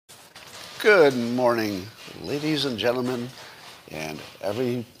Good morning, ladies and gentlemen, and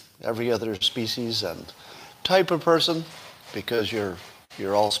every other species and type of person, because you're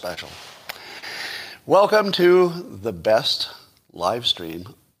all special. Welcome to the best live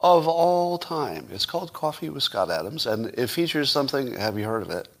stream of all time. It's called Coffee with Scott Adams, and it features something, have you heard of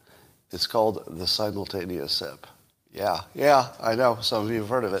it? It's called the simultaneous sip. Yeah, I know, some of you have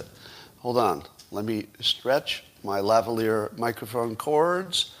heard of it. Hold on, let me stretch my lavalier microphone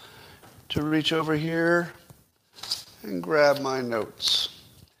cords to reach over here and grab my notes.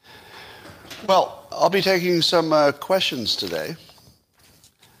 Well, I'll be taking some questions today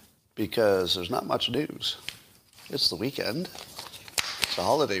because there's not much news. It's the weekend. It's a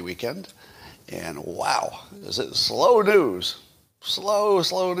holiday weekend. And wow, is it slow news. Slow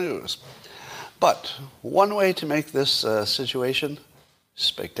news. But one way to make this situation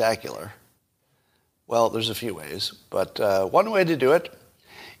spectacular, well, there's a few ways, but one way to do it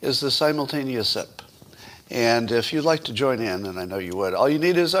is the simultaneous sip. And if you'd like to join in, and I know you would, all you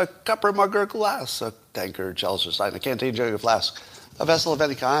need is a cup or mug or glass, a tankard, chalice or stein, a canteen, jug or flask, a vessel of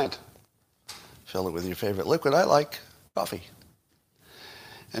any kind. Fill it with your favorite liquid. I like coffee.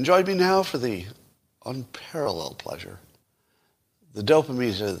 And join me now for the unparalleled pleasure, the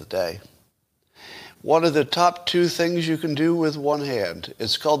dopamine of the day. One of the top two things you can do with one hand.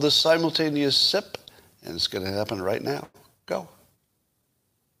 It's called the simultaneous sip, and it's going to happen right now. Go.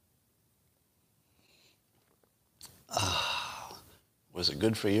 Was it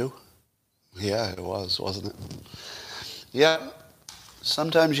good for you? Yeah, it was, wasn't it? Yeah,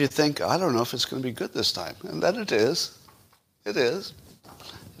 sometimes you think, I don't know if it's going to be good this time. And then it is. It is.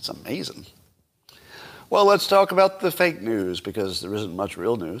 It's amazing. Well, let's talk about the fake news, because there isn't much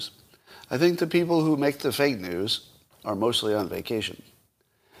real news. I think the people who make the fake news are mostly on vacation.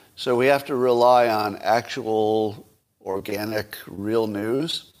 So we have to rely on actual, organic, real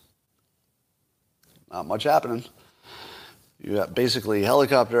news. Not much happening. You got basically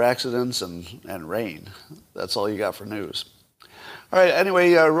helicopter accidents and rain. That's all you got for news. All right,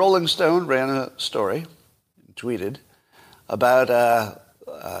 anyway, Rolling Stone ran a story, tweeted, about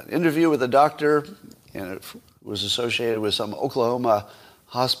an interview with a doctor, and it was associated with some Oklahoma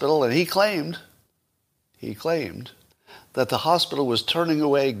hospital, and he claimed that the hospital was turning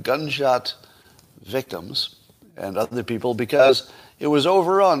away gunshot victims and other people because it was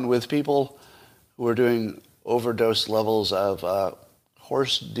overrun with people who were doing overdose levels of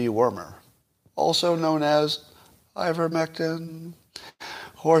horse dewormer, also known as ivermectin.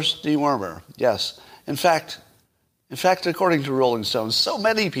 Horse dewormer, yes. In fact, according to Rolling Stone, so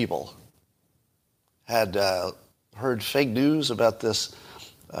many people had heard fake news about this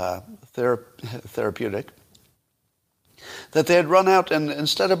therapeutic that they had run out, and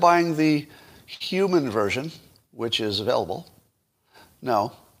instead of buying the human version, which is available,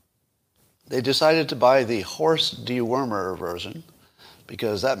 no, they decided to buy the horse dewormer version,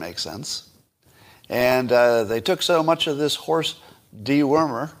 because that makes sense. And they took so much of this horse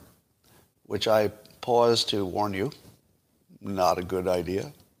dewormer, which I pause to warn you, not a good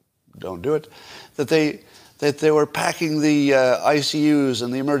idea, don't do it, that they were packing the ICUs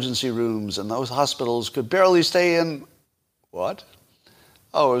and the emergency rooms, and those hospitals could barely stay in. What?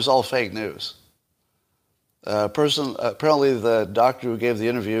 Oh, it was all fake news. Apparently the doctor who gave the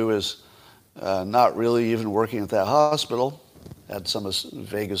interview is not really even working at that hospital, had some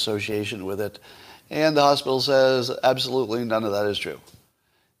vague association with it, and the hospital says absolutely none of that is true.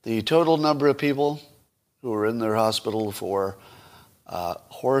 The total number of people who were in their hospital for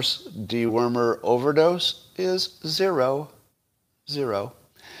horse dewormer overdose is zero.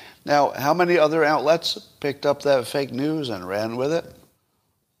 Now, how many other outlets picked up that fake news and ran with it?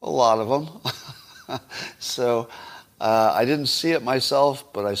 A lot of them. So I didn't see it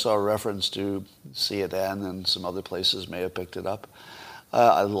myself, but I saw a reference to CNN, and some other places may have picked it up.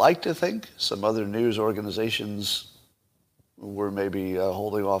 I'd like to think some other news organizations were maybe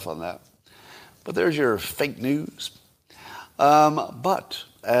holding off on that. But there's your fake news. But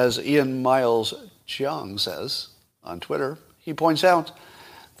as Ian Miles Cheong says on Twitter, he points out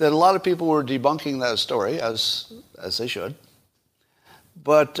that a lot of people were debunking that story, as they should.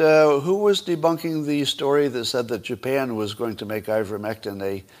 But who was debunking the story that said that Japan was going to make ivermectin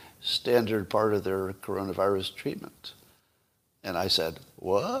a standard part of their coronavirus treatment? And I said,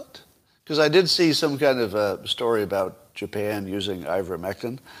 what? Because I did see some kind of a story about Japan using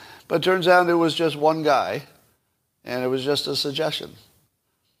ivermectin, but it turns out it was just one guy, and it was just a suggestion.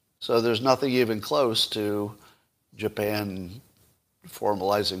 So there's nothing even close to Japan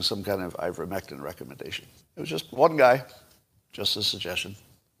formalizing some kind of ivermectin recommendation. It was just one guy. Just a suggestion.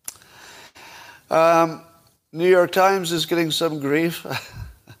 New York Times is getting some grief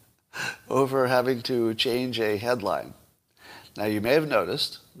over having to change a headline. Now, you may have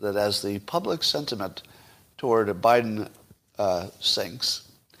noticed that as the public sentiment toward Biden sinks,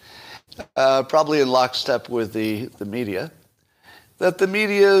 probably in lockstep with the media, that the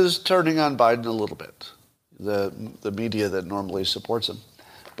media is turning on Biden a little bit, the media that normally supports him.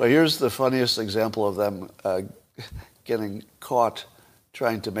 But here's the funniest example of them getting caught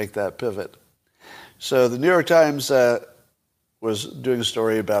trying to make that pivot. So the New York Times was doing a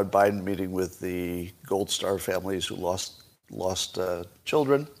story about Biden meeting with the Gold Star families who lost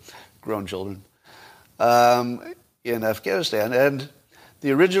children, grown children, in Afghanistan. And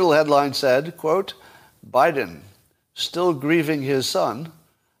the original headline said, quote, Biden, still grieving his son,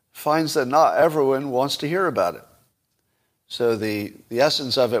 finds that not everyone wants to hear about it. So the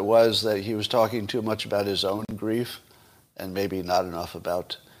essence of it was that he was talking too much about his own grief and maybe not enough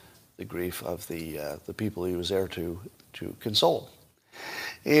about the grief of the people he was there to console.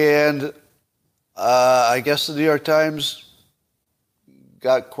 And I guess the New York Times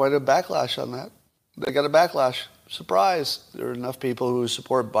got quite a backlash on that. They got a backlash. Surprise. There are enough people who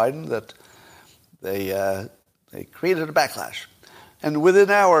support Biden that they created a backlash. And within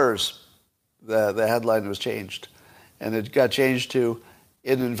hours, the headline was changed. And it got changed to,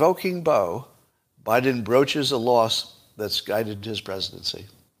 in invoking Beau, Biden broaches a loss that's guided his presidency.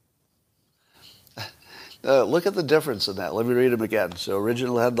 Look at the difference in that. Let me read them again. So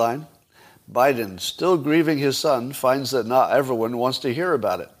original headline, Biden, still grieving his son, finds that not everyone wants to hear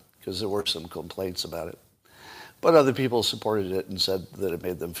about it, because there were some complaints about it. But other people supported it and said that it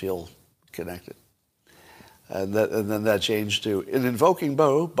made them feel connected. And then that changed to, in invoking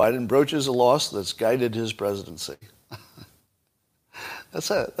Beau, Biden broaches a loss that's guided his presidency.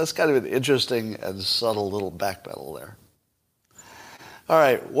 That's kind of an interesting and subtle little backpedal there. All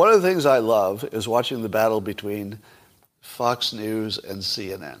right, one of the things I love is watching the battle between Fox News and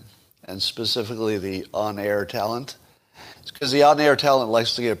CNN, and specifically the on-air talent. It's because the on-air talent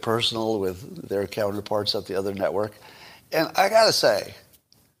likes to get personal with their counterparts at the other network. And I got to say,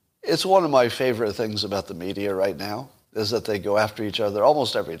 it's one of my favorite things about the media right now, is that they go after each other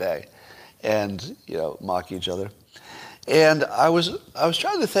almost every day and, mock each other. And I was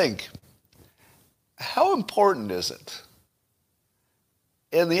trying to think, how important is it?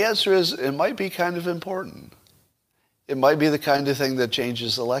 And the answer is, it might be kind of important. It might be the kind of thing that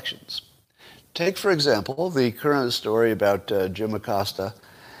changes elections. Take, for example, the current story about Jim Acosta.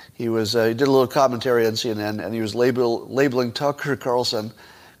 He did a little commentary on CNN, and he was labeling Tucker Carlson,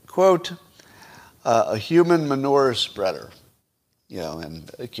 quote, a human manure spreader,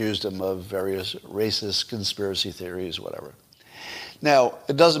 and accused him of various racist conspiracy theories, whatever. Now,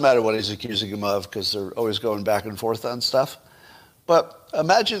 it doesn't matter what he's accusing him of, because they're always going back and forth on stuff. But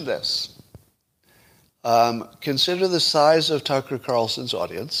imagine this. Consider the size of Tucker Carlson's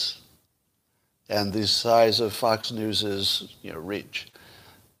audience and the size of Fox News's reach.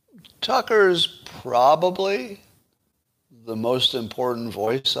 Tucker's probably the most important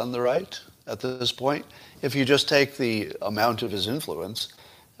voice on the right at this point. If you just take the amount of his influence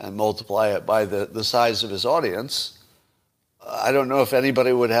and multiply it by the size of his audience, I don't know if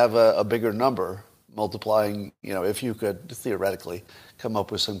anybody would have a bigger number multiplying, if you could theoretically come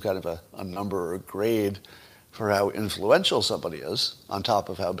up with some kind of a number or a grade for how influential somebody is on top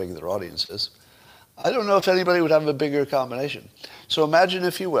of how big their audience is. I don't know if anybody would have a bigger combination. So imagine,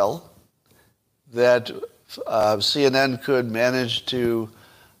 if you will, that CNN could manage to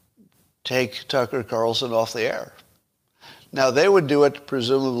take Tucker Carlson off the air. Now, they would do it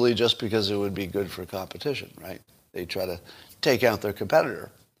presumably just because it would be good for competition, right? They try to take out their competitor.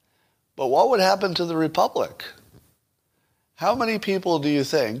 But what would happen to the Republic? How many people do you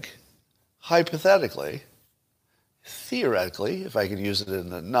think, hypothetically, theoretically, if I could use it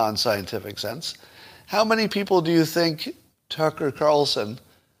in a non-scientific sense, how many people do you think Tucker Carlson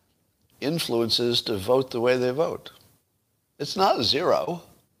influences to vote the way they vote? It's not zero,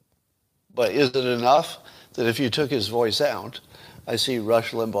 but is it enough that if you took his voice out, I see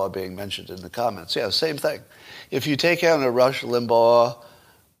Rush Limbaugh being mentioned in the comments. Yeah, same thing. If you take out a Rush Limbaugh,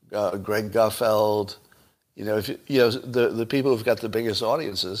 Greg Gutfeld, the people who've got the biggest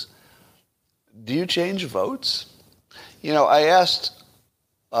audiences, do you change votes? I asked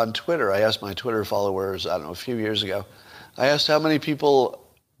on Twitter, I asked my Twitter followers, a few years ago, I asked how many people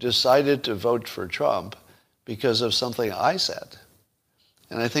decided to vote for Trump because of something I said.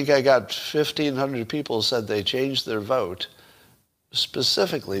 And I think I got 1,500 people said they changed their vote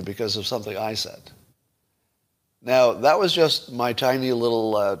specifically because of something I said. Now, that was just my tiny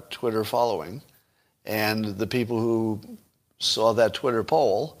little Twitter following and the people who saw that Twitter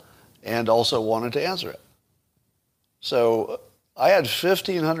poll and also wanted to answer it. So, I had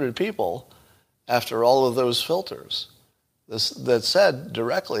 1,500 people after all of those filters that said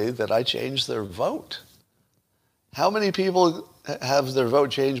directly that I changed their vote. How many people have their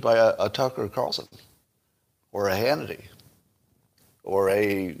vote changed by a Tucker Carlson or a Hannity or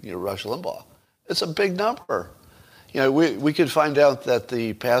a Rush Limbaugh? It's a big number. We could find out that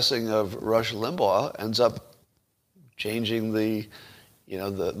the passing of Rush Limbaugh ends up changing the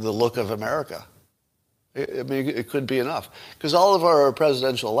look of America. I mean, it could be enough. Because all of our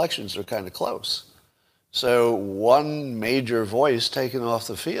presidential elections are kind of close. So one major voice taken off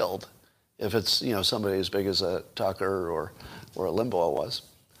the field, if it's somebody as big as a Tucker or a Limbaugh was,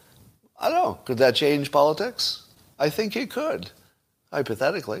 I don't know. Could that change politics? I think it could,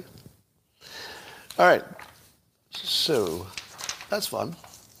 hypothetically. All right. So that's fun.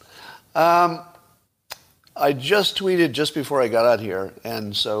 I just tweeted just before I got out here,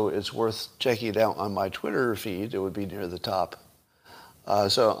 and so it's worth checking it out on my Twitter feed. It would be near the top.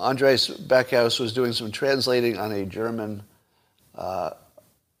 So Andreas Backhaus was doing some translating on a German I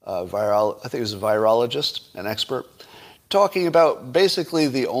think it was a virologist, an expert, talking about basically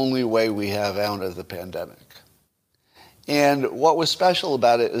the only way we have out of the pandemic. And what was special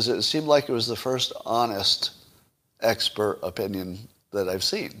about it is it seemed like it was the first honest expert opinion that I've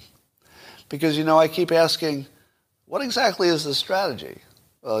seen. Because, I keep asking, what exactly is the strategy?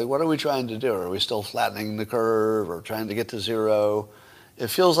 Well, what are we trying to do? Are we still flattening the curve or trying to get to zero? It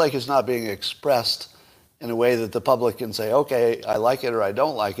feels like it's not being expressed in a way that the public can say, okay, I like it or I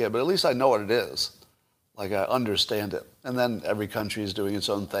don't like it, but at least I know what it is. Like I understand it. And then every country is doing its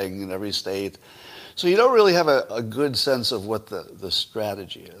own thing in every state. So you don't really have a good sense of what the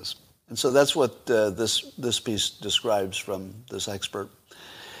strategy is. And so that's what this piece describes from this expert.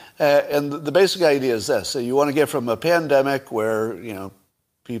 And the basic idea is this. So you want to get from a pandemic where,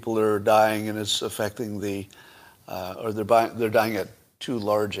 people are dying and it's affecting or they're dying at too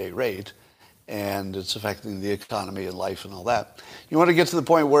large a rate and it's affecting the economy and life and all that. You want to get to the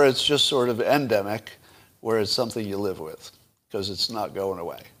point where it's just sort of endemic, where it's something you live with because it's not going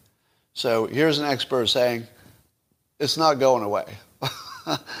away. So here's an expert saying, it's not going away.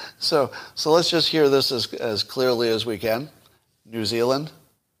 So let's just hear this as clearly as we can. New Zealand,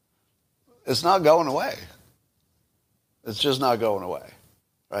 it's not going away. It's just not going away.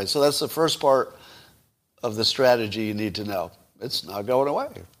 All right, so that's the first part of the strategy you need to know. It's not going away.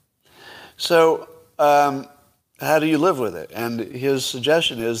 So how do you live with it? And his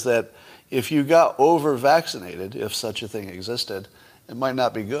suggestion is that if you got over-vaccinated, if such a thing existed, it might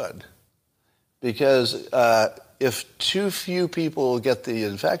not be good. Because if too few people get the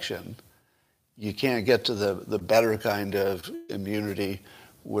infection, you can't get to the better kind of immunity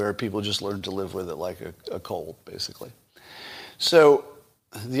where people just learn to live with it like a cold, basically. So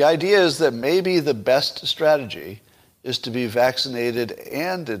the idea is that maybe the best strategy is to be vaccinated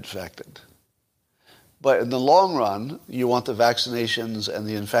and infected. But in the long run, you want the vaccinations and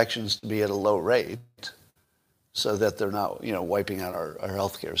the infections to be at a low rate so that they're not, wiping out our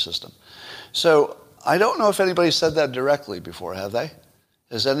healthcare system. So I don't know if anybody said that directly before, have they?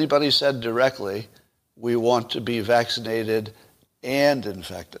 Has anybody said directly, we want to be vaccinated and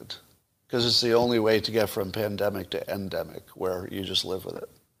infected? Because it's the only way to get from pandemic to endemic, where you just live with it.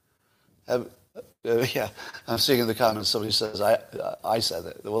 Yeah, I'm seeing in the comments somebody says, I said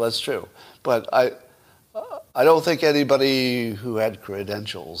it. Well, that's true. But I don't think anybody who had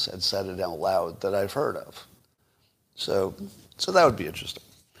credentials had said it out loud that I've heard of. So that would be interesting.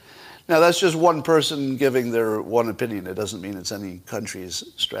 Now, that's just one person giving their one opinion. It doesn't mean it's any country's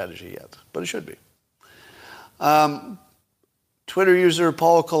strategy yet, but it should be. Twitter user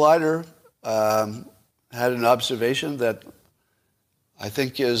Paul Collider had an observation that I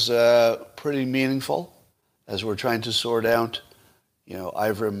think is pretty meaningful as we're trying to sort out,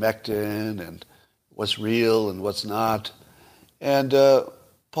 ivermectin and what's real and what's not. And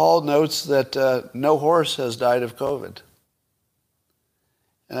Paul notes that no horse has died of COVID.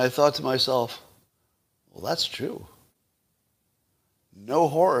 And I thought to myself, well, that's true. No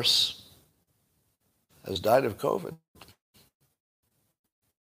horse has died of COVID,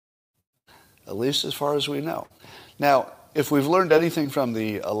 at least as far as we know. Now, if we've learned anything from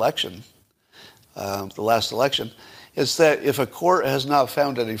the election, the last election, it's that if a court has not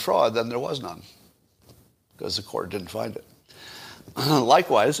found any fraud, then there was none, because the court didn't find it.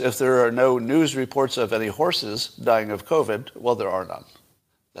 Likewise, if there are no news reports of any horses dying of COVID, well, there are none.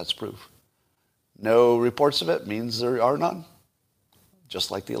 That's proof. No reports of it means there are none,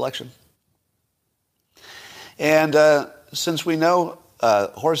 just like the election. And since we know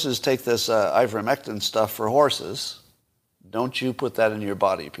horses take this ivermectin stuff for horses, don't you put that in your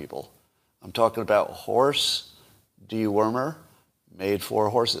body, people. I'm talking about horse dewormer made for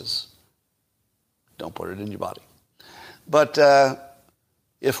horses. Don't put it in your body. But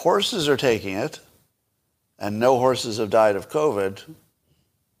if horses are taking it, and no horses have died of COVID,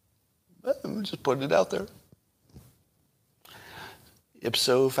 I'm just putting it out there.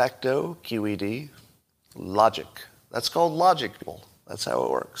 Ipso facto, QED, logic. That's called logic, people. That's how it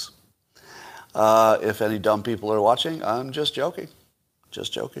works. If any dumb people are watching, I'm just joking.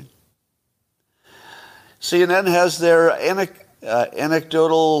 Just joking. CNN has their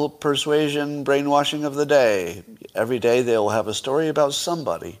anecdotal persuasion brainwashing of the day. Every day they will have a story about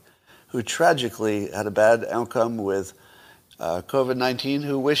somebody who tragically had a bad outcome with COVID-19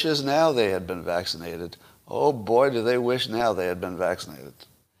 who wishes now they had been vaccinated. Oh boy, do they wish now they had been vaccinated.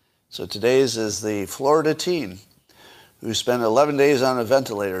 So today's is the Florida teen who spent 11 days on a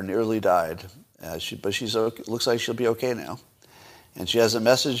ventilator, nearly died. But she's looks like she'll be okay now. And she has a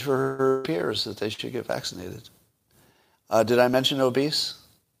message for her peers that they should get vaccinated. Did I mention obese?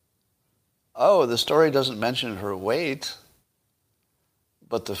 Oh, the story doesn't mention her weight,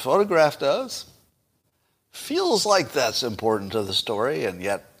 but the photograph does. Feels like that's important to the story and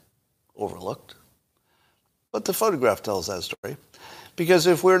yet overlooked. But the photograph tells that story. Because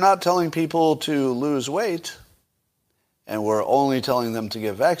if we're not telling people to lose weight and we're only telling them to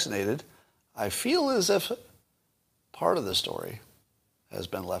get vaccinated, I feel as if part of the story has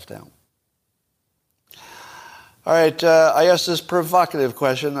been left out. All right, I asked this provocative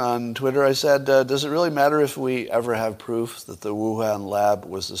question on Twitter. I said, does it really matter if we ever have proof that the Wuhan lab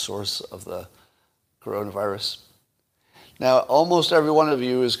was the source of the coronavirus? Now, almost every one of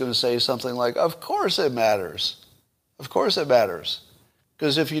you is going to say something like, of course it matters. Of course it matters.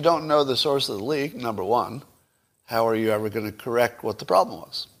 Because if you don't know the source of the leak, number one, how are you ever going to correct what the problem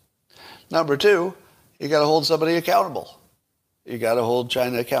was? Number two, you got to hold somebody accountable. You got to hold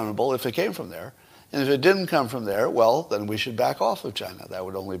China accountable if it came from there. And if it didn't come from there, well, then we should back off of China. That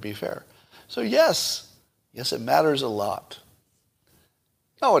would only be fair. So yes, it matters a lot.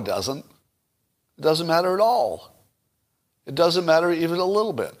 No, it doesn't. It doesn't matter at all. It doesn't matter even a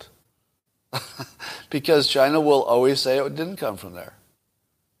little bit. Because China will always say it didn't come from there.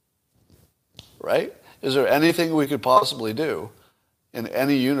 Right? Is there anything we could possibly do in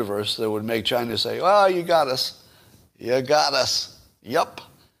any universe that would make China say, oh, you got us. You got us. Yup.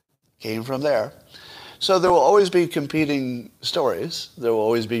 Came from there. So there will always be competing stories. There will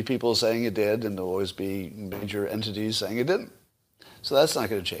always be people saying it did, and there will always be major entities saying it didn't. So that's not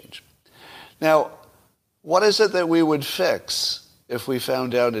going to change. Now, what is it that we would fix if we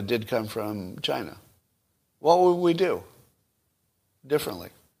found out it did come from China? What would we do differently?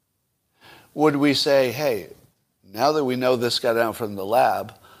 Would we say, hey, now that we know this got out from the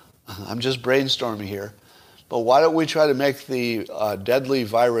lab, I'm just brainstorming here, but why don't we try to make the deadly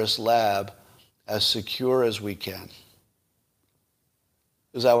virus lab as secure as we can?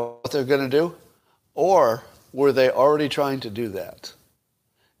 Is that what they're going to do? Or were they already trying to do that?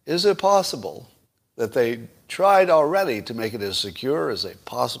 Is it possible that they tried already to make it as secure as they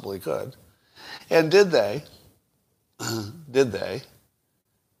possibly could? And did they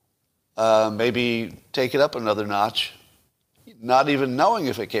maybe take it up another notch, not even knowing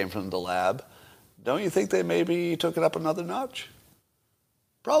if it came from the lab? Don't you think they maybe took it up another notch?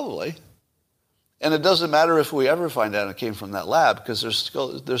 Probably. And it doesn't matter if we ever find out it came from that lab, because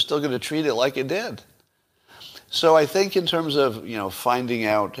they're still going to treat it like it did. So I think in terms of, finding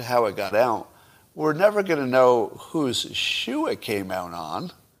out how it got out, we're never going to know whose shoe it came out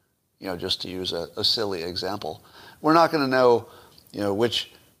on, just to use a silly example. We're not going to know,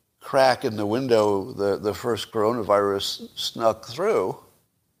 which crack in the window the first coronavirus snuck through,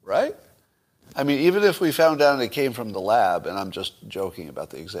 right? I mean, even if we found out it came from the lab, and I'm just joking about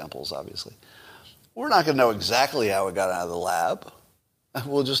the examples, obviously, we're not going to know exactly how it got out of the lab.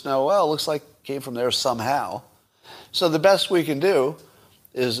 We'll just know, well, it looks like it came from there somehow. So the best we can do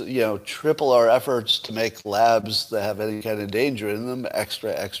is, triple our efforts to make labs that have any kind of danger in them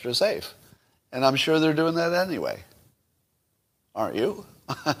extra, extra safe. And I'm sure they're doing that anyway. Aren't you?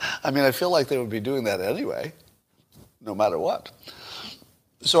 I mean, I feel like they would be doing that anyway, no matter what.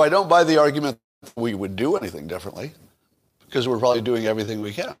 So I don't buy the argument that we would do anything differently, because we're probably doing everything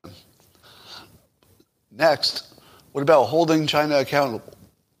we can. Next, what about holding China accountable?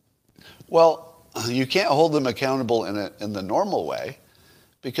 Well, you can't hold them accountable in the normal way,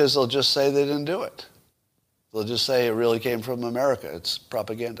 because they'll just say they didn't do it. They'll just say it really came from America. It's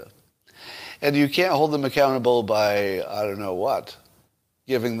propaganda. And you can't hold them accountable by, I don't know what,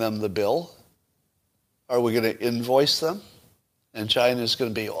 giving them the bill. Are we going to invoice them? And China's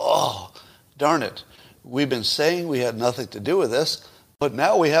going to be, oh, darn it. We've been saying we had nothing to do with this, but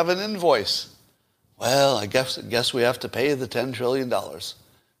now we have an invoice. Well, I guess we have to pay the $10 trillion.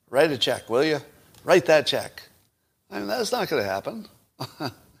 Write a check, will you? Write that check. I mean, that's not going to happen.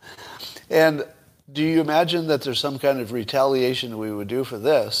 And do you imagine that there's some kind of retaliation we would do for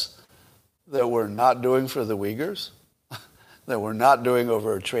this that we're not doing for the Uyghurs? That we're not doing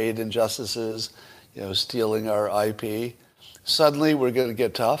over trade injustices, stealing our IP? Suddenly we're going to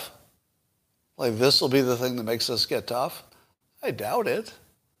get tough? Like this will be the thing that makes us get tough? I doubt it.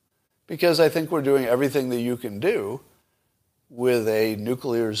 Because I think we're doing everything that you can do with a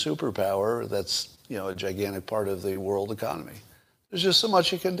nuclear superpower that's, a gigantic part of the world economy. There's just so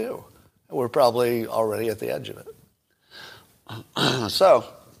much you can do. We're probably already at the edge of it. So,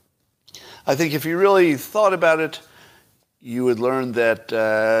 I think if you really thought about it, you would learn that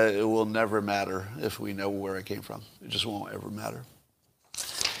it will never matter if we know where it came from. It just won't ever matter.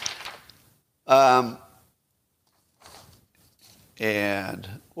 And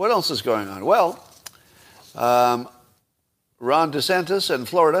what else is going on? Well, Ron DeSantis in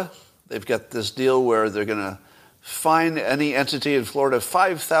Florida, they've got this deal where they're going to fine any entity in Florida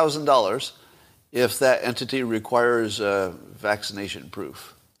 $5,000 if that entity requires vaccination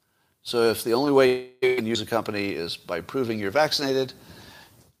proof. So if the only way you can use a company is by proving you're vaccinated,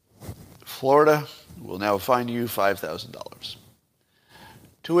 Florida will now fine you $5,000.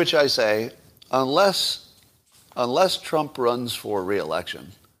 To which I say, unless Trump runs for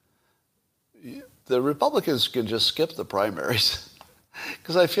re-election, the Republicans can just skip the primaries.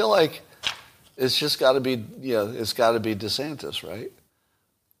 Because I feel like it's just got to be, it's got to be DeSantis, right?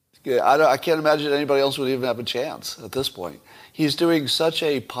 I can't imagine anybody else would even have a chance at this point. He's doing such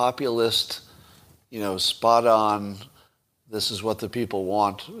a populist, spot on, this is what the people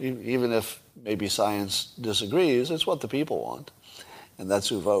want, even if maybe science disagrees, it's what the people want. And that's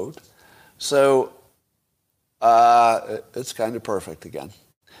who vote. So it's kind of perfect again.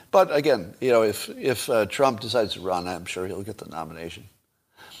 But again, if Trump decides to run, I'm sure he'll get the nomination.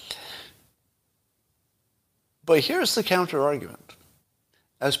 But here's the counter argument.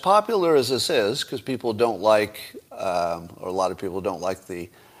 As popular as this is, because people don't like, or a lot of people don't like the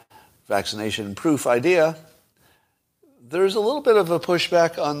vaccination proof idea, there's a little bit of a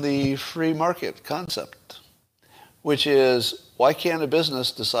pushback on the free market concept, which is, why can't a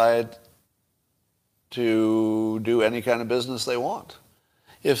business decide to do any kind of business they want?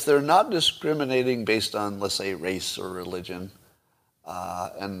 If they're not discriminating based on, let's say, race or religion,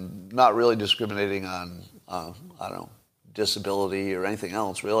 and not really discriminating on, disability or anything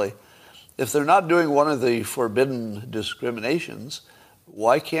else, really, if they're not doing one of the forbidden discriminations,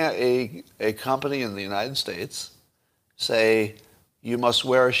 why can't a company in the United States say, you must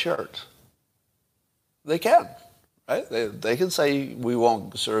wear a shirt? They can, right? They can say, we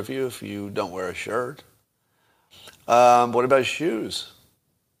won't serve you if you don't wear a shirt. What about shoes?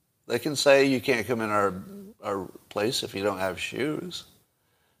 They can say, you can't come in our place if you don't have shoes.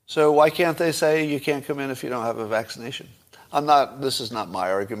 So why can't they say, you can't come in if you don't have a vaccination? This is not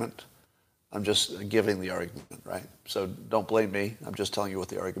my argument. I'm just giving the argument, right? So don't blame me. I'm just telling you what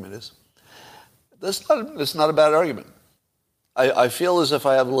the argument is. It's not a bad argument. I feel as if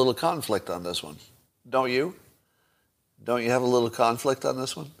I have a little conflict on this one. Don't you? Don't you have a little conflict on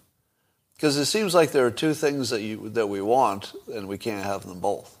this one? Because it seems like there are two things that we want, and we can't have them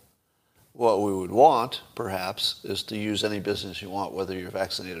both. What we would want, perhaps, is to use any business you want, whether you're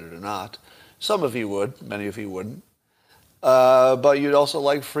vaccinated or not. Some of you would, many of you wouldn't. But you'd also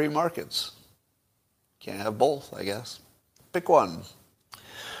like free markets. Can't have both, I guess. Pick one.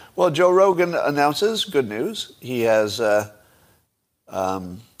 Well, Joe Rogan announces, good news, he has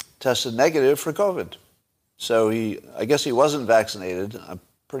tested negative for COVID. So I guess he wasn't vaccinated. I'm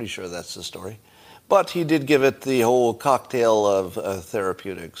pretty sure that's the story. But he did give it the whole cocktail of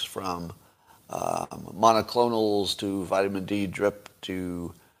therapeutics, from monoclonals to vitamin D drip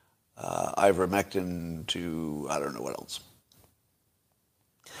to ivermectin to I don't know what else.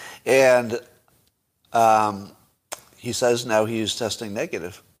 And he says now he's testing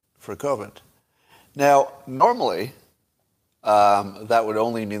negative for COVID. Now, normally, that would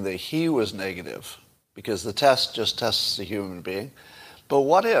only mean that he was negative, because the test just tests the human being. But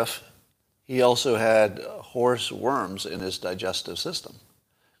what if he also had horse worms in his digestive system?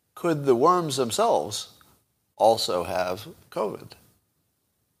 Could the worms themselves also have COVID?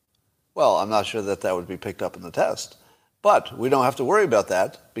 Well, I'm not sure that would be picked up in the test. But we don't have to worry about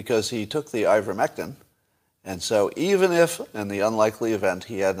that, because he took the ivermectin. And so even if, in the unlikely event,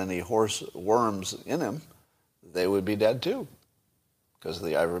 he had any horse worms in him, they would be dead too, because of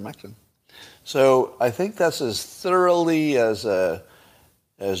the ivermectin. So I think that's as thoroughly as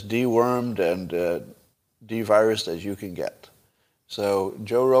dewormed and devirused as you can get. So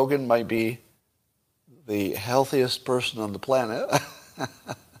Joe Rogan might be the healthiest person on the planet,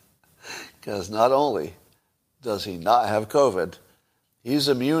 because not only does he not have COVID, he's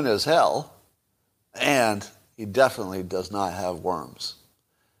immune as hell, and he definitely does not have worms.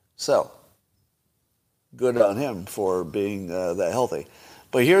 So, good on him for being that healthy.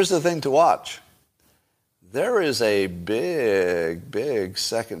 But here's the thing to watch. There is a big, big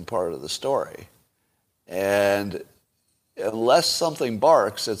second part of the story. And unless something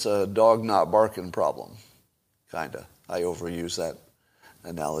barks, it's a dog not barking problem. Kind of. I overuse that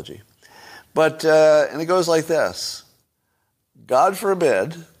analogy. But, and it goes like this. God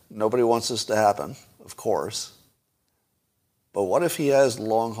forbid, nobody wants this to happen, of course. But what if he has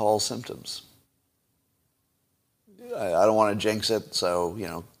long-haul symptoms? I don't want to jinx it, so,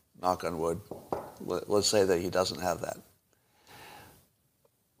 knock on wood. Let's say that he doesn't have that.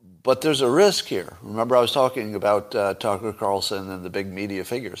 But there's a risk here. Remember, I was talking about Tucker Carlson and the big media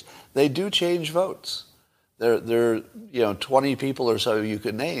figures. They do change votes. There, 20 people or so you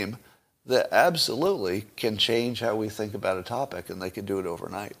could name that absolutely can change how we think about a topic, and they can do it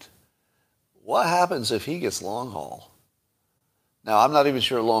overnight. What happens if he gets long haul? Now, I'm not even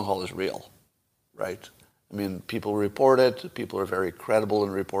sure long haul is real, right? I mean, people report it. People are very credible in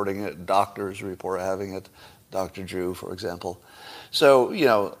reporting it. Doctors report having it. Dr. Drew, for example. So,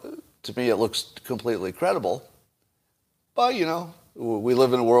 to me, it looks completely credible. But, we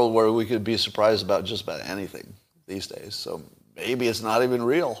live in a world where we could be surprised about just about anything these days. So maybe it's not even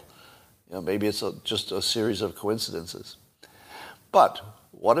real. Maybe it's just a series of coincidences. But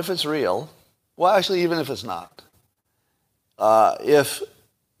what if it's real? Well, actually, even if it's not.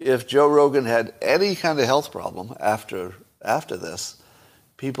 If Joe Rogan had any kind of health problem after this,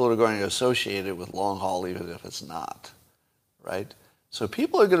 people are going to associate it with long haul, even if it's not, right? So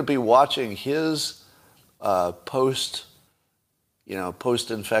people are going to be watching his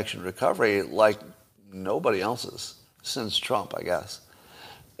post-infection recovery like nobody else's since Trump, I guess.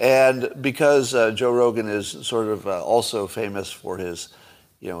 And because Joe Rogan is sort of also famous for his,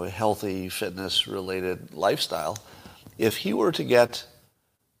 healthy, fitness-related lifestyle, if he were to get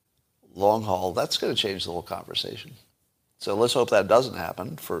long haul, that's going to change the whole conversation. So let's hope that doesn't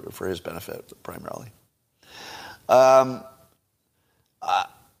happen for his benefit primarily.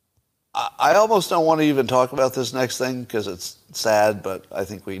 I almost don't want to even talk about this next thing because it's sad, but I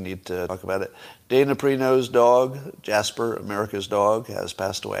think we need to talk about it. Dana Perino's dog, Jasper, America's dog, has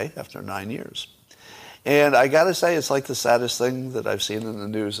passed away after 9 years. And I got to say, it's like the saddest thing that I've seen in the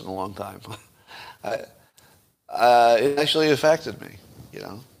news in a long time. It actually affected me,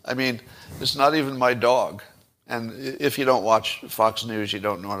 I mean, it's not even my dog. And if you don't watch Fox News, you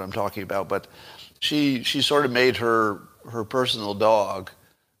don't know what I'm talking about. But she sort of made her personal dog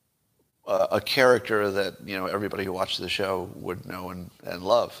a character that, everybody who watched the show would know and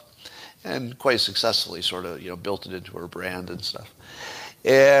love. And quite successfully sort of, built it into her brand and stuff.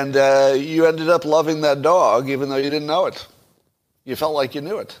 And you ended up loving that dog even though you didn't know it. You felt like you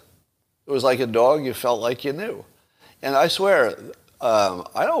knew it. It was like a dog you felt like you knew. And I swear,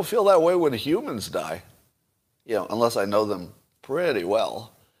 I don't feel that way when humans die, unless I know them pretty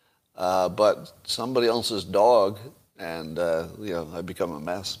well. But somebody else's dog, and, I become a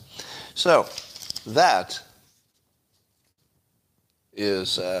mess. So that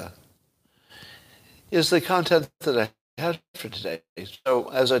is the content that I had for today. So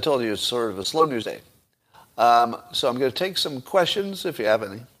as I told you, it's sort of a slow news day. So I'm going to take some questions if you have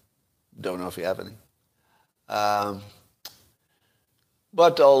any. Don't know if you have any.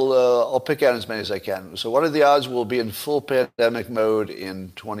 But I'll pick out as many as I can. So what are the odds we'll be in full pandemic mode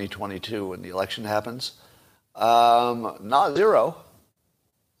in 2022 when the election happens? Not zero.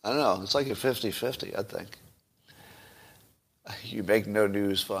 I don't know. It's like a 50-50, I think. You make no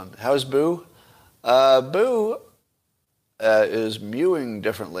news fun. How's Boo? Boo is mewing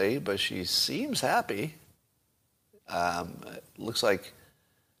differently, but she seems happy. It looks like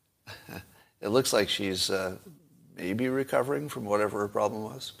she's maybe recovering from whatever her problem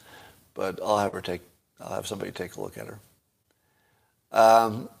was, but I'll have somebody take a look at her.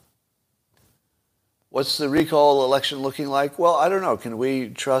 What's the recall election looking like? Well, I don't know. Can we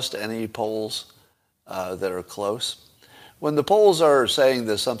trust any polls that are close? When the polls are saying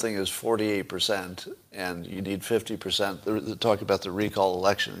that something is 48% and you need 50%, they're talking about the recall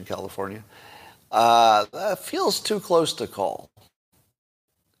election in California, that feels too close to call.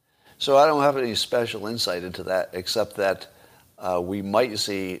 So I don't have any special insight into that, except that we might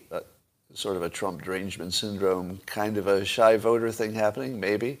see sort of a Trump derangement syndrome, kind of a shy voter thing happening,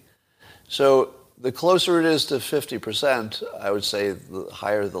 maybe. So the closer it is to 50%, I would say the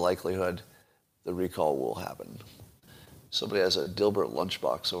higher the likelihood the recall will happen. Somebody has a Dilbert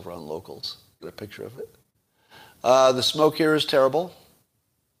lunchbox over on Locals. get a picture of it. The smoke here is terrible,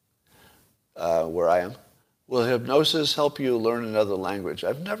 where I am. Will hypnosis help you learn another language?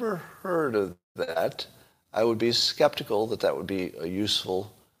 I've never heard of that. I would be skeptical that that would be a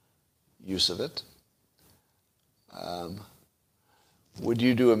useful use of it. Would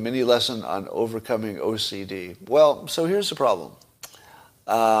you do a mini lesson on overcoming OCD? Well, so here's the problem.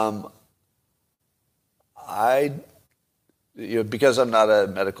 Because I'm not a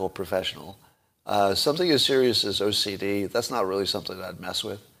medical professional, something as serious as OCD, that's not really something I'd mess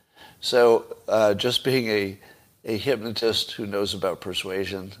with. So just being a hypnotist who knows about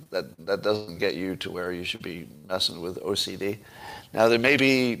persuasion, that doesn't get you to where you should be messing with OCD. Now, there may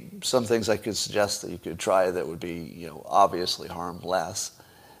be some things I could suggest that you could try that would be, obviously harm less.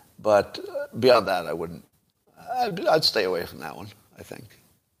 But beyond that, I wouldn't. I'd stay away from that one, I think.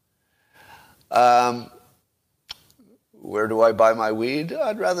 Where do I buy my weed?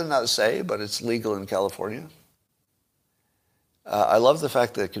 I'd rather not say, but it's legal in California. I love the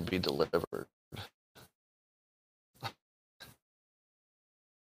fact that it can be delivered. I'll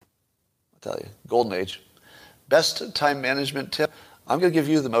tell you, golden age. Best time management tip. I'm going to give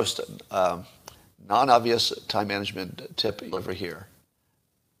you the most non-obvious time management tip you'll ever hear.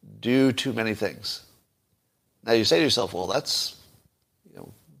 Do too many things. Now you say to yourself, well, that's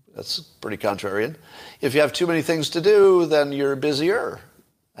pretty contrarian. If you have too many things to do, then you're busier.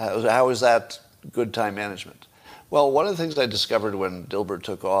 How is that good time management? Well, one of the things I discovered when Dilbert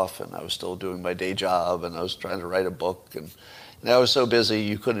took off and I was still doing my day job and I was trying to write a book and I was so busy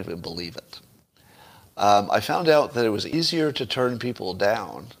you couldn't even believe it. I found out that it was easier to turn people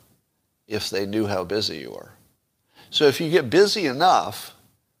down if they knew how busy you were. So if you get busy enough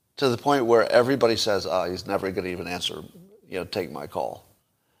to the point where everybody says, he's never going to even answer, take my call.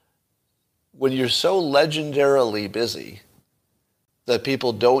 When you're so legendarily busy that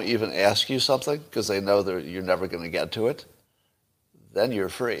people don't even ask you something because they know that you're never going to get to it, then you're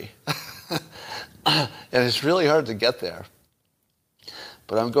free. And it's really hard to get there.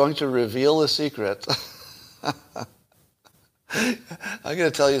 But I'm going to reveal a secret. I'm going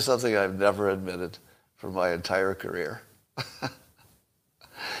to tell you something I've never admitted for my entire career.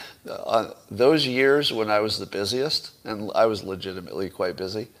 Those years when I was the busiest, and I was legitimately quite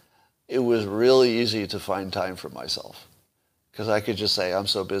busy, it was really easy to find time for myself. Because I could just say, I'm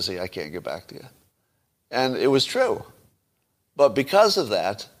so busy, I can't get back to you. And it was true. But because of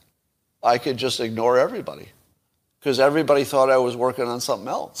that, I could just ignore everybody. Because everybody thought I was working on something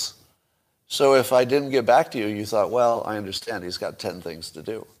else. So if I didn't get back to you, you thought, well, I understand, he's got 10 things to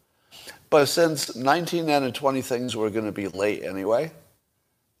do. But since 19 out of 20 things were going to be late anyway,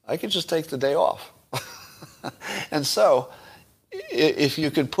 I could just take the day off. And so, if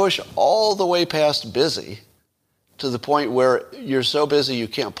you could push all the way past busy to the point where you're so busy you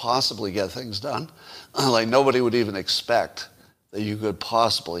can't possibly get things done, like nobody would even expect that you could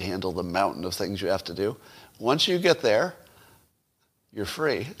possibly handle the mountain of things you have to do, once you get there, you're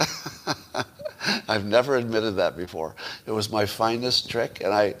free. I've never admitted that before. It was my finest trick,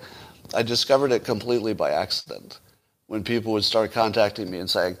 and I discovered it completely by accident. When people would start contacting me and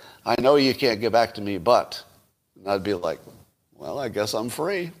saying, I know you can't get back to me, but, and I'd be like, well, I guess I'm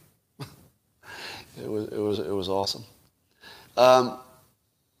free. It was awesome. How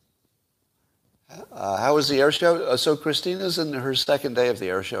was the air show? So Christina's in her second day of the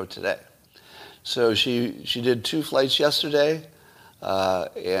air show today. So she did 2 flights yesterday,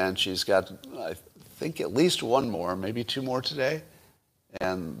 and she's got, I think, at least 1 more, maybe 2 more today,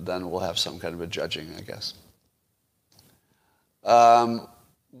 and then we'll have some kind of a judging, I guess.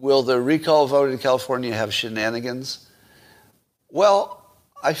 Will the recall vote in California have shenanigans? Well,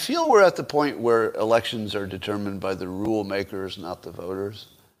 I feel we're at the point where elections are determined by the rule makers, not the voters,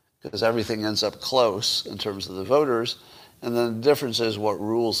 because everything ends up close in terms of the voters, and then the difference is what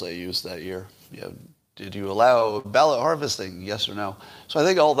rules they used that year. Did you allow ballot harvesting, yes or no? So I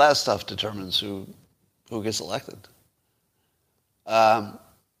think all that stuff determines who gets elected. Let's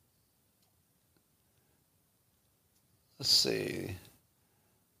see.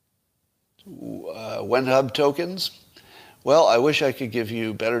 WenHub tokens. Well, I wish I could give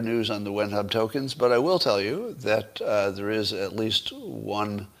you better news on the WenHub tokens, but I will tell you that there is at least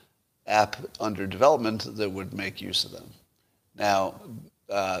 1 app under development that would make use of them. Now,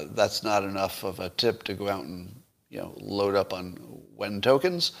 that's not enough of a tip to go out and load up on Wen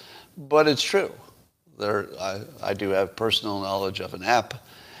tokens, but it's true. I do have personal knowledge of an app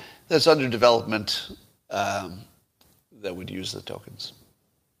that's under development that would use the tokens.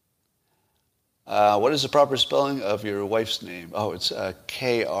 What is the proper spelling of your wife's name? Oh, it's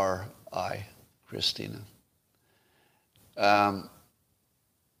K-R-I, Christina.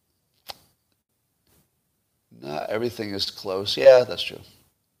 Not everything is close. Yeah, that's true.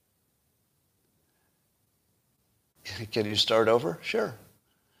 Can you start over? Sure.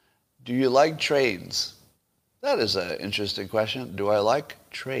 Do you like trains? That is an interesting question. Do I like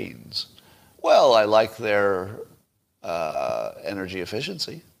trains? Well, I like their energy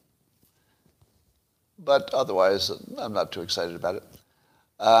efficiency, but otherwise, I'm not too excited about it.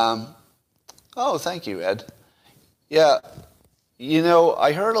 Um, oh, thank you, Ed. Yeah,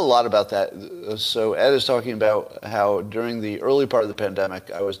 I heard a lot about that. So Ed is talking about how during the early part of the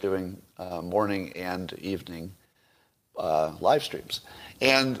pandemic, I was doing morning and evening live streams.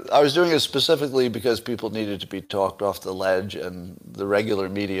 And I was doing it specifically because people needed to be talked off the ledge and the regular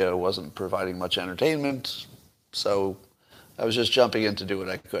media wasn't providing much entertainment. So I was just jumping in to do what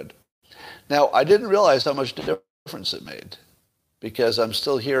I could. Now, I didn't realize how much difference it made because I'm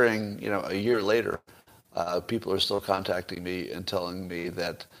still hearing, a year later, people are still contacting me and telling me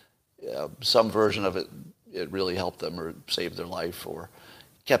that some version of it really helped them or saved their life or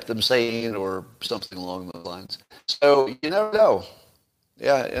kept them sane or something along those lines. So you never know.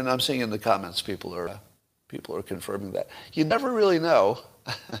 Yeah, and I'm seeing in the comments people are confirming that. You never really know.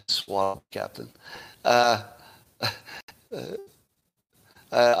 Swamp Captain. Uh,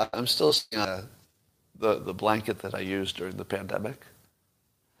 I'm still seeing the blanket that I used during the pandemic.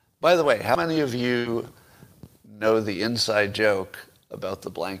 By the way, how many of you know the inside joke about the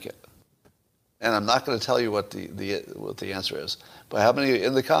blanket? And I'm not going to tell you what the answer is, but how many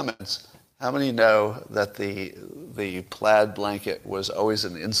in the comments? How many know that the plaid blanket was always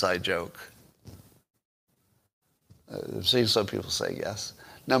an inside joke? I've seen some people say yes.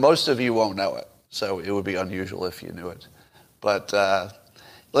 Now, most of you won't know it, so it would be unusual if you knew it. But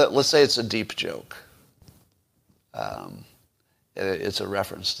let's say it's a deep joke. It's a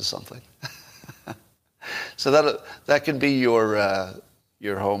reference to something. So that can be your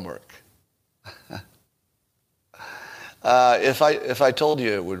homework. If I told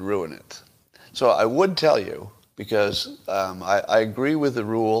you, it would ruin it. So I would tell you because I agree with the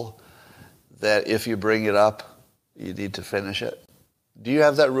rule that if you bring it up, you need to finish it. Do you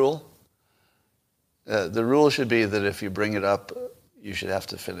have that rule? The rule should be that if you bring it up, you should have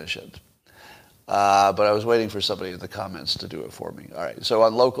to finish it. But I was waiting for somebody in the comments to do it for me. All right. So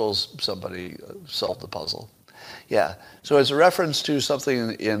on Locals, somebody solved the puzzle. Yeah. So it's a reference to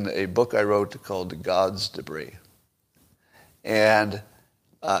something in a book I wrote called God's Debris. And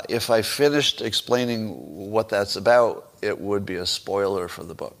if I finished explaining what that's about, it would be a spoiler for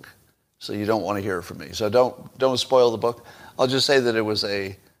the book. So you don't want to hear it from me. So don't spoil the book. I'll just say that it was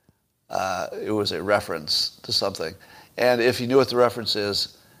a reference to something. And if you knew what the reference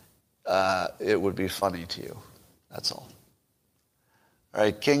is, it would be funny to you. That's all. All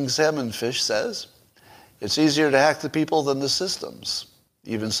right, King Salmon Fish says, it's easier to hack the people than the systems.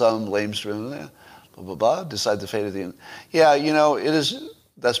 Even some lamestream, blah, blah, blah, decide the fate of the... Yeah, it is...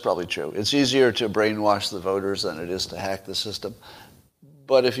 That's probably true. It's easier to brainwash the voters than it is to hack the system.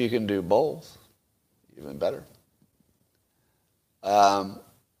 But if you can do both, even better.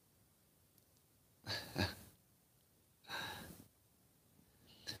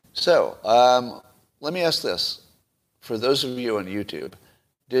 So, let me ask this. For those of you on YouTube,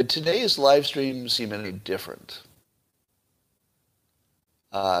 did today's live stream seem any different?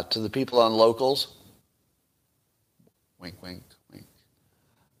 To the people on Locals? Wink, wink, wink.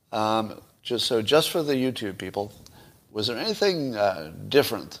 Just for the YouTube people, was there anything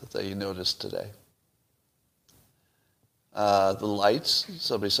different that you noticed today? The lights,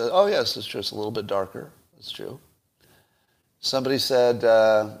 somebody said, oh yes, it's just a little bit darker. That's true. Somebody said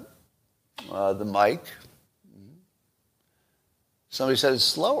the mic. Somebody said it's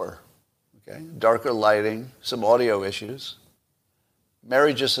slower. Okay, darker lighting, some audio issues.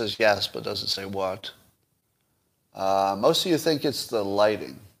 Mary just says yes, but doesn't say what. Most of you think it's the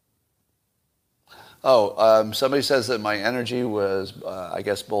lighting. Oh, somebody says that my energy was, I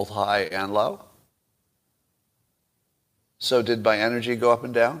guess, both high and low. So did my energy go up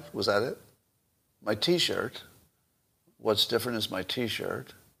and down? Was that it? My T-shirt. What's different is my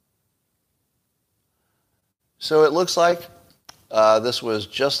T-shirt. So it looks like this was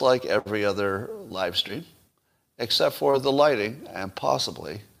just like every other live stream, except for the lighting and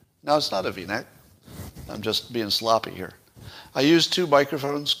possibly... No, it's not a V-neck. I'm just being sloppy here. I use two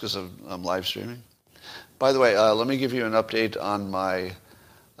microphones because I'm live streaming. By the way, let me give you an update on my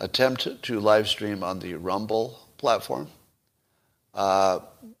attempt to live stream on the Rumble platform.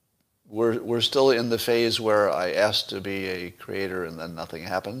 We're still in the phase where I asked to be a creator and then nothing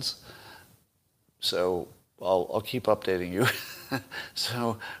happens. So I'll keep updating you.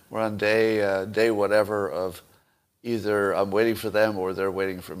 So we're on day whatever of either I'm waiting for them or they're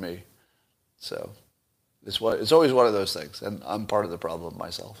waiting for me. So It's always one of those things, and I'm part of the problem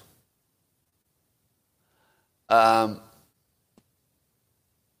myself. Um,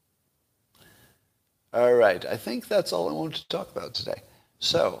 all right, I think that's all I wanted to talk about today.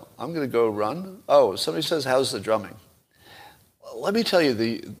 So I'm going to go run. Oh, somebody says, how's the drumming? Let me tell you,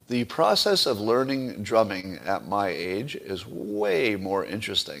 the process of learning drumming at my age is way more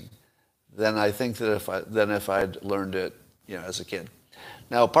interesting than I think that if I'd learned it, as a kid.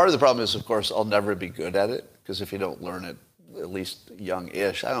 Now, part of the problem is, of course, I'll never be good at it, because if you don't learn it, at least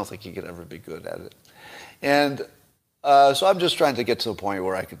young-ish, I don't think you could ever be good at it. And so I'm just trying to get to a point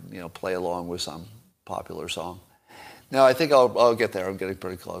where I could, play along with some popular song. Now, I think I'll get there. I'm getting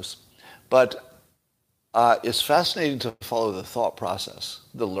pretty close. But it's fascinating to follow the thought process,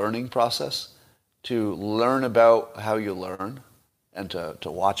 the learning process, to learn about how you learn and to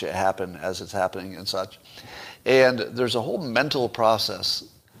watch it happen as it's happening and such. And there's a whole mental process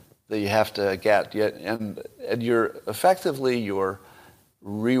that you have to get, and you're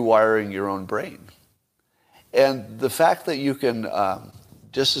rewiring your own brain. And the fact that you can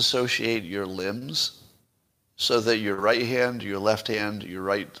disassociate your limbs so that your right hand, your left hand, your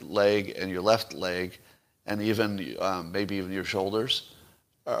right leg, and your left leg, and even maybe even your shoulders,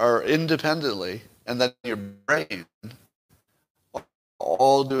 are independently, and then your brain,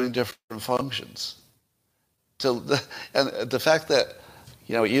 all doing different functions. And the fact that,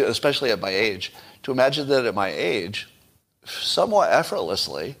 especially at my age, to imagine that at my age, somewhat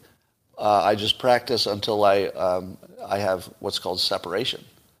effortlessly, I just practice until I have what's called separation,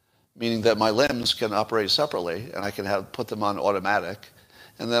 meaning that my limbs can operate separately, and I can put them on automatic,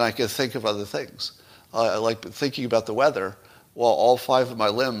 and then I can think of other things. I like thinking about the weather while all 5 of my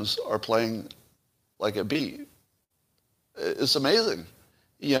limbs are playing like a beat. It's amazing.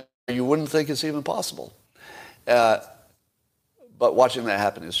 You wouldn't think it's even possible. But watching that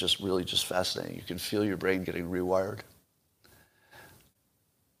happen is just really just fascinating. You can feel your brain getting rewired.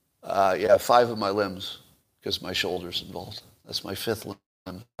 5 of my limbs, because my shoulder's involved. That's my 5th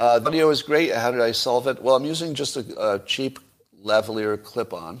limb. The audio is great. How did I solve it? Well, I'm using just a cheap lavalier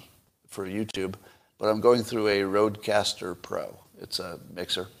clip-on for YouTube, but I'm going through a Rodecaster Pro. It's a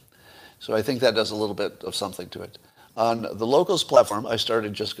mixer. So I think that does a little bit of something to it. On the Locals platform, I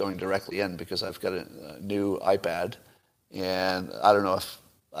started just going directly in because I've got a new iPad, and I don't know if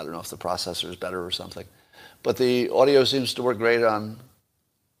the processor is better or something, but the audio seems to work great on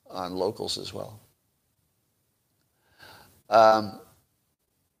Locals as well.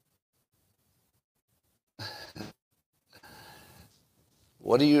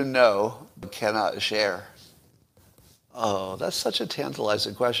 What do you know but cannot share? Oh, that's such a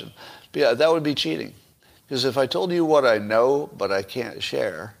tantalizing question. But yeah, that would be cheating. Because if I told you what I know but I can't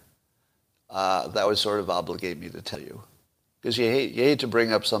share, that would sort of obligate me to tell you. Because you hate to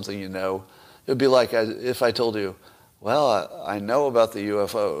bring up something you know. It would be like if I told you, well, I know about the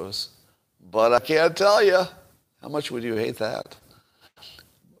UFOs, but I can't tell you. How much would you hate that?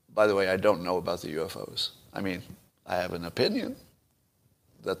 By the way, I don't know about the UFOs. I mean, I have an opinion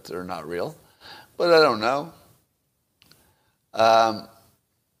that they're not real, but I don't know.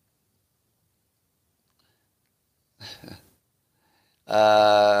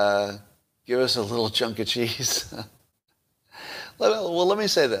 Give us a little chunk of cheese. Let me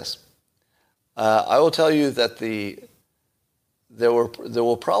say this. I will tell you that there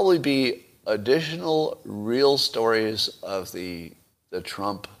will probably be additional real stories of the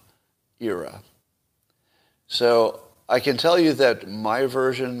Trump era. So I can tell you that my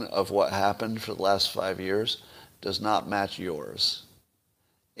version of what happened for the last 5 years does not match yours.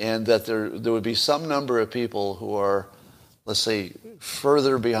 And that there would be some number of people who are, let's say,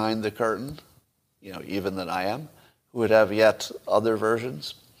 further behind the curtain, even than I am, who would have yet other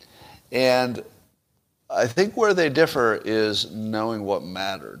versions. And I think where they differ is knowing what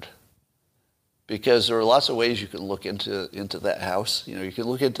mattered. Because there are lots of ways you can look into that house. You can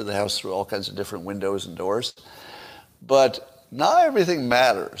look into the house through all kinds of different windows and doors. But not everything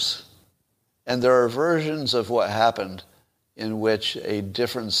matters. And there are versions of what happened in which a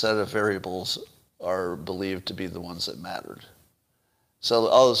different set of variables are believed to be the ones that mattered. So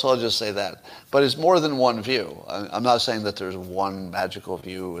I'll just say that. But it's more than one view. I'm not saying that there's one magical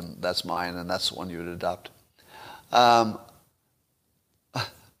view and that's mine and that's the one you would adopt.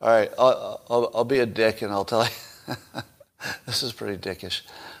 All right, I'll be a dick and I'll tell you, this is pretty dickish,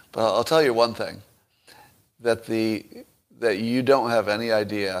 but I'll tell you one thing, that you don't have any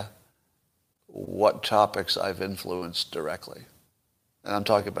idea what topics I've influenced directly. And I'm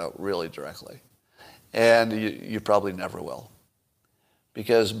talking about really directly. And you probably never will.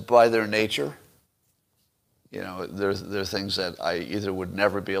 Because by their nature, You know, there are things that I either would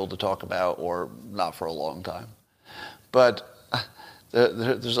never be able to talk about or not for a long time. But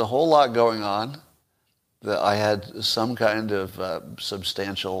there's a whole lot going on that I had some kind of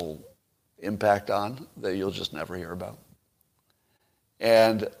substantial impact on that you'll just never hear about.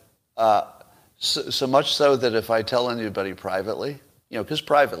 And so much so that if I tell anybody privately, you know, because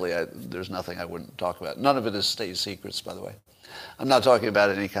privately there's nothing I wouldn't talk about. None of it is state secrets, by the way. I'm not talking about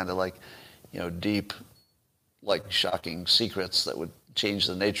any kind of like, you know, deep, like shocking secrets that would change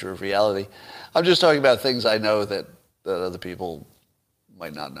the nature of reality. I'm just talking about things I know that other people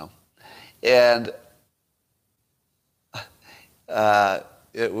might not know. And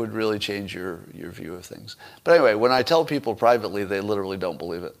it would really change your view of things. But anyway, when I tell people privately, they literally don't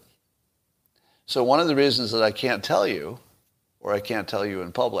believe it. So one of the reasons that I can't tell you, or I can't tell you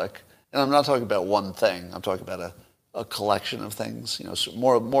in public, and I'm not talking about one thing, I'm talking about a collection of things, you know, so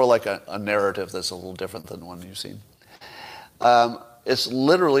more like a narrative that's a little different than one you've seen. It's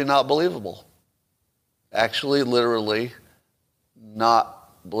literally not believable. Actually, literally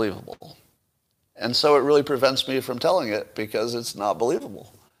not believable. And so it really prevents me from telling it because it's not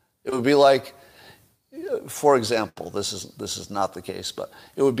believable. It would be like, for example, this is not the case, but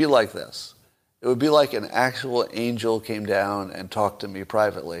it would be like this. It would be like an actual angel came down and talked to me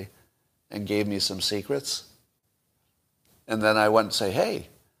privately and gave me some secrets. And then I went and say, hey,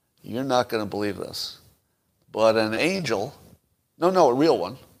 you're not going to believe this. But an angel, a real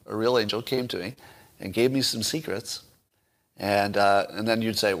one, a real angel came to me and gave me some secrets. And then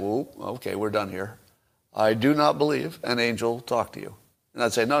you'd say, well, okay, we're done here. I do not believe an angel talked to you. And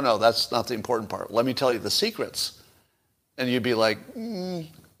I'd say, no, that's not the important part. Let me tell you the secrets. And you'd be like,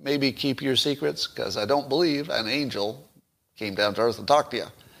 maybe keep your secrets because I don't believe an angel came down to earth and talked to you.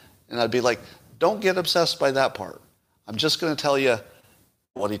 And I'd be like, don't get obsessed by that part. I'm just going to tell you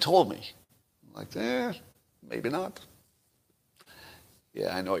what he told me. I'm like, maybe not.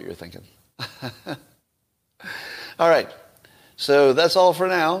 Yeah, I know what you're thinking. All right. So that's all for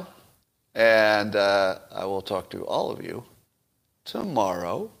now. And I will talk to all of you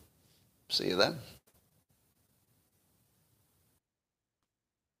tomorrow. See you then.